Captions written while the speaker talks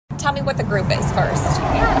tell me what the group is first.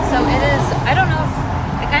 Yeah, so it is, I don't know if,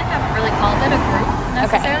 I kind of haven't really called it a group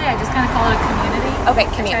necessarily. I just kind of call it a community. Okay,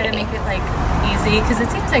 I try community. to make it like easy because it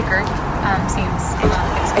seems like group seems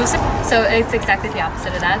exclusive. So it's exactly the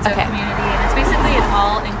opposite of that. So Okay. community, and it's basically an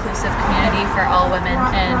all-inclusive community for all women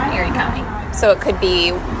in Erie County. So it could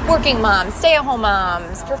be working moms, stay-at-home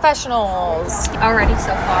moms, professionals. Already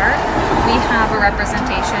so far, we have a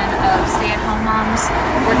representation of stay-at-home moms,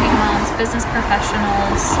 working moms, business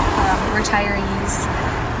professionals, retirees.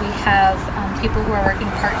 We have people who are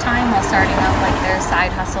working part-time while starting out like their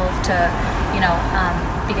side hustle to,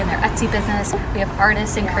 begin their Etsy business. We have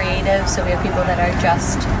artists and creatives, so we have people that are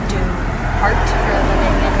just do art for a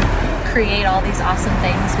living and create all these awesome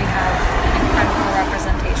things. We have an incredible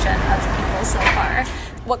representation of people so far.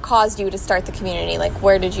 What caused you to start the community? Like,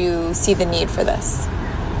 where did you see the need for this?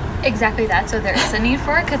 Exactly that. So there is a need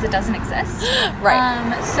for it because it doesn't exist.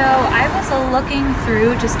 Right. So I was looking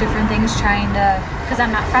through just different things, trying to, because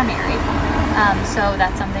I'm not from Erie. So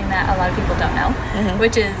that's something that a lot of people don't know,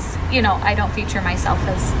 which is, I don't feature myself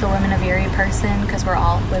as the Women of Erie person because we're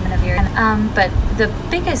all Women of Erie. But the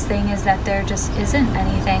biggest thing is that there just isn't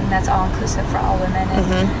anything that's all-inclusive for all women.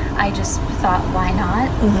 And I just thought, why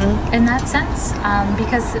not in that sense?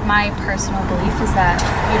 Because my personal belief is that,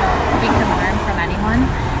 we can learn from anyone.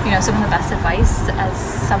 Some of the best advice as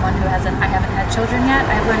someone who I haven't had children yet,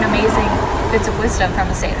 I've learned amazing bits of wisdom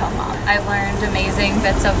from a stay-at-home mom. I've learned amazing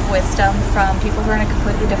bits of wisdom from people who are in a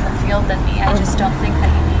completely different field than me. I just don't think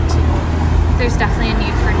that you need to. There's definitely a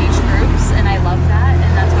need for niche groups, and I love that,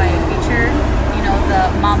 and that's why I feature,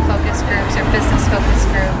 the mom-focused groups or business-focused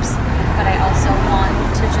groups, but I also want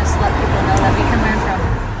to just let people know that we can learn from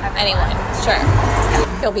Anyone, sure.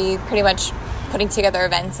 You'll be pretty much putting together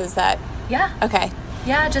events, is that? Yeah. Okay.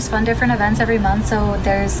 Yeah, just fun different events every month. So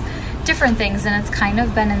there's different things, and it's kind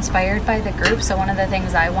of been inspired by the group. So one of the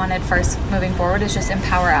things I wanted first moving forward is just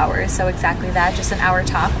empower hours. So exactly that, just an hour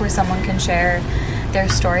talk where someone can share their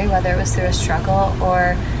story, whether it was through a struggle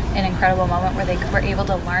or an incredible moment where they were able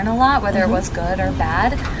to learn a lot, whether it was good or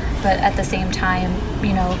bad, but at the same time,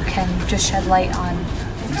 can just shed light on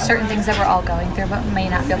certain things that we're all going through but may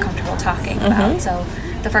not feel comfortable talking about. So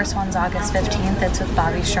the first one's August 15th. It's with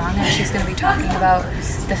Bobby Strong, and she's going to be talking about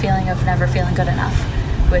the feeling of never feeling good enough,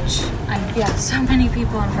 which so many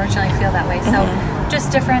people unfortunately feel that way. So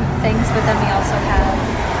just different things, but then we also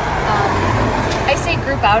have I say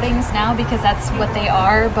group outings now because that's what they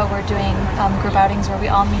are, but we're doing group outings where we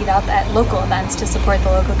all meet up at local events to support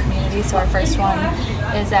the local community. So our first one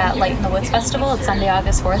is at Light in the Woods Festival. It's Sunday,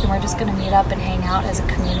 August 4th, and we're just going to meet up and hang out as a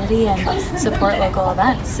community and support local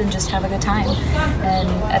events and just have a good time. And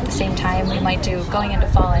at the same time, we might do, going into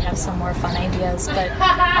fall, I have some more fun ideas, but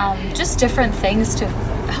just different things to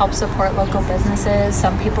help support local businesses.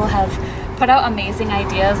 Some people have put out amazing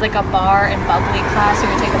ideas, like a bar and bubbly class, where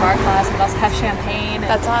we take a bar class and also have champagne.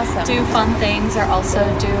 That's awesome. Do fun things, or also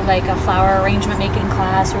do like a flower arrangement making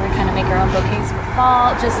class where we kind of make our own bouquets for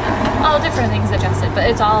fall. Just all different things adjusted, but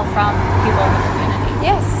it's all from people in the community.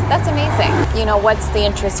 Yes, that's amazing. What's the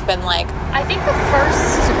interest been like? I think the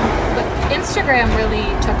first Instagram really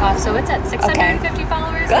took off, so it's at 650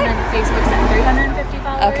 followers, Good. and then Facebook's at 350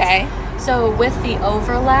 followers. Okay. So with the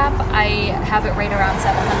overlap, I have it right around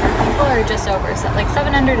 700 people, or just over, like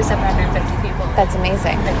 700 to 750 people. That's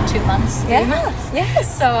amazing. Like 2 months, 3 months.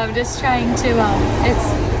 Yes. So I'm just trying to,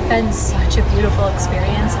 it's been such a beautiful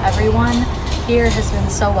experience. Everyone here has been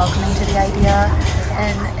so welcoming to the idea,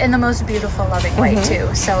 and in the most beautiful, loving way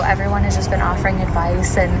too. So everyone has just been offering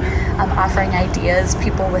advice and offering ideas,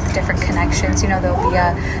 people with different connections. There'll be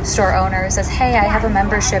a store owner who says, hey, I have a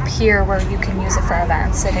membership here where you can use it for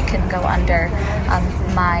events, and it can go under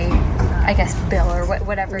my, bill or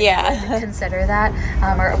whatever you would consider that.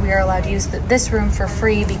 Or we are allowed to use this room for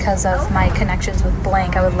free because of my connections with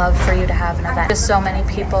blank. I would love for you to have an event. There's so many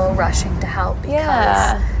people rushing to help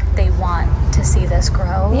because they want to see this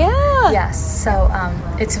grow. Yeah. Yes. So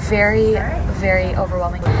it's very, very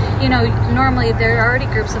overwhelming. Normally there are already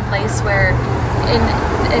groups in place where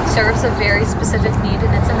it serves a very specific need,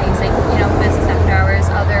 and it's amazing. Business after hours,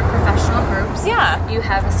 other professional groups. Yeah. You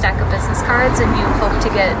have a stack of business cards, and you hope to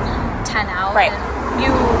get 10 out. Right.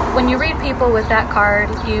 And when you read people with that card,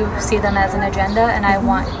 you see them as an agenda, and I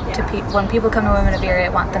want to when people come to Women of Erie, I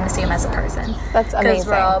want them to see them as a person. That's amazing. Because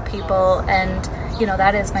we're all people, and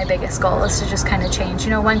that is my biggest goal, is to just kind of change.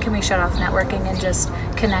 When can we shut off networking and just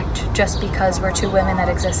connect just because we're two women that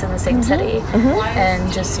exist in the same city,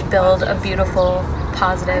 and just build a beautiful,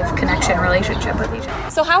 positive connection relationship with each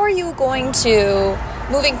other. So how are you going to,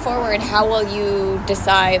 moving forward, how will you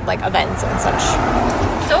decide like events and such?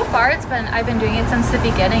 So far, I've been doing it since the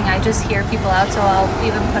beginning. I just hear people out, so I'll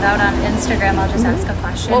even put out on Instagram. I'll just ask a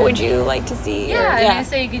question. What would you like to see? Yeah, I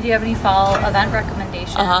say, do you have any fall event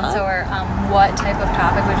recommendations, or what type of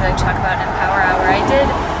topic would you like to talk about in Empower Hour? I did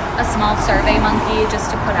a small survey monkey just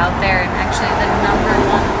to put out there, and actually the number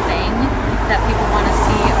one thing that people want to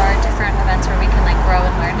see are different events where we can like grow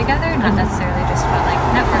and learn together, not necessarily just about like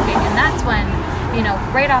networking. And that's when,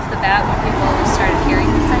 right off the bat, when people started hearing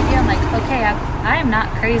this idea, I'm like, okay, I am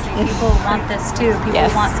not crazy. People want this too.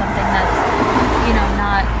 People want something that's,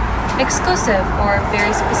 not exclusive or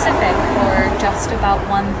very specific or just about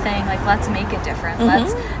one thing. Like, let's make it different.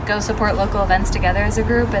 Let's go support local events together as a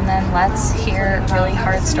group, and then let's hear really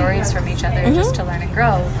hard stories from each other just to learn and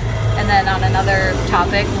grow. And then on another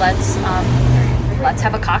topic, let's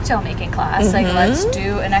have a cocktail making class. Like, let's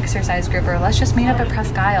do an exercise group, or let's just meet up at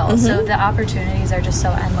Presque Isle. So the opportunities are just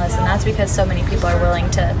so endless, and that's because so many people are willing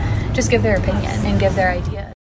to just give their opinion and give their ideas.